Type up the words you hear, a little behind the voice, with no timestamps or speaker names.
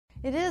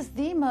It is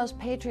the most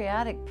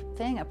patriotic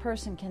thing a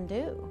person can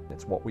do.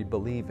 It's what we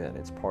believe in.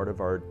 It's part of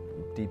our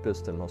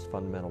deepest and most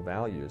fundamental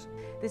values.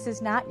 This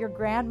is not your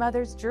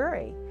grandmother's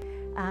jury.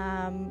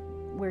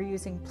 We're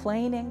using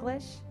plain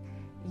English.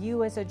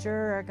 You as a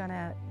juror are going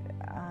to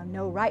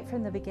know right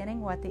from the beginning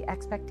what the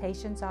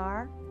expectations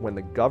are. When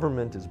the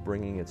government is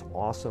bringing its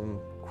awesome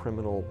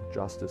criminal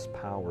justice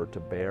power to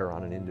bear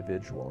on an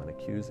individual and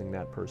accusing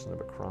that person of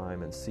a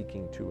crime and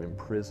seeking to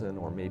imprison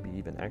or maybe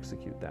even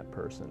execute that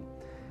person,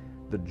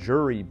 the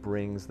jury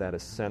brings that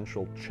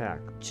essential check.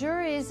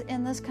 Juries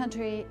in this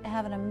country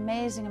have an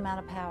amazing amount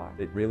of power.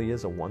 It really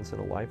is a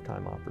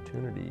once-in-a-lifetime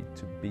opportunity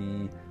to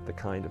be the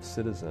kind of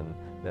citizen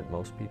that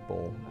most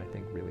people, I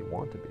think, really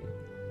want to be.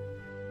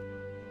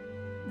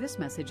 This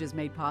message is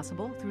made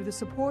possible through the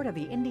support of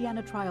the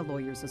Indiana Trial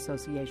Lawyers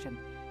Association,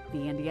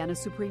 the Indiana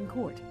Supreme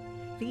Court,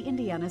 the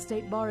Indiana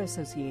State Bar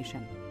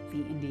Association,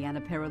 the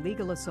Indiana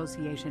Paralegal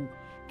Association,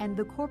 and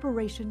the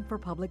Corporation for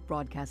Public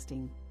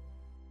Broadcasting.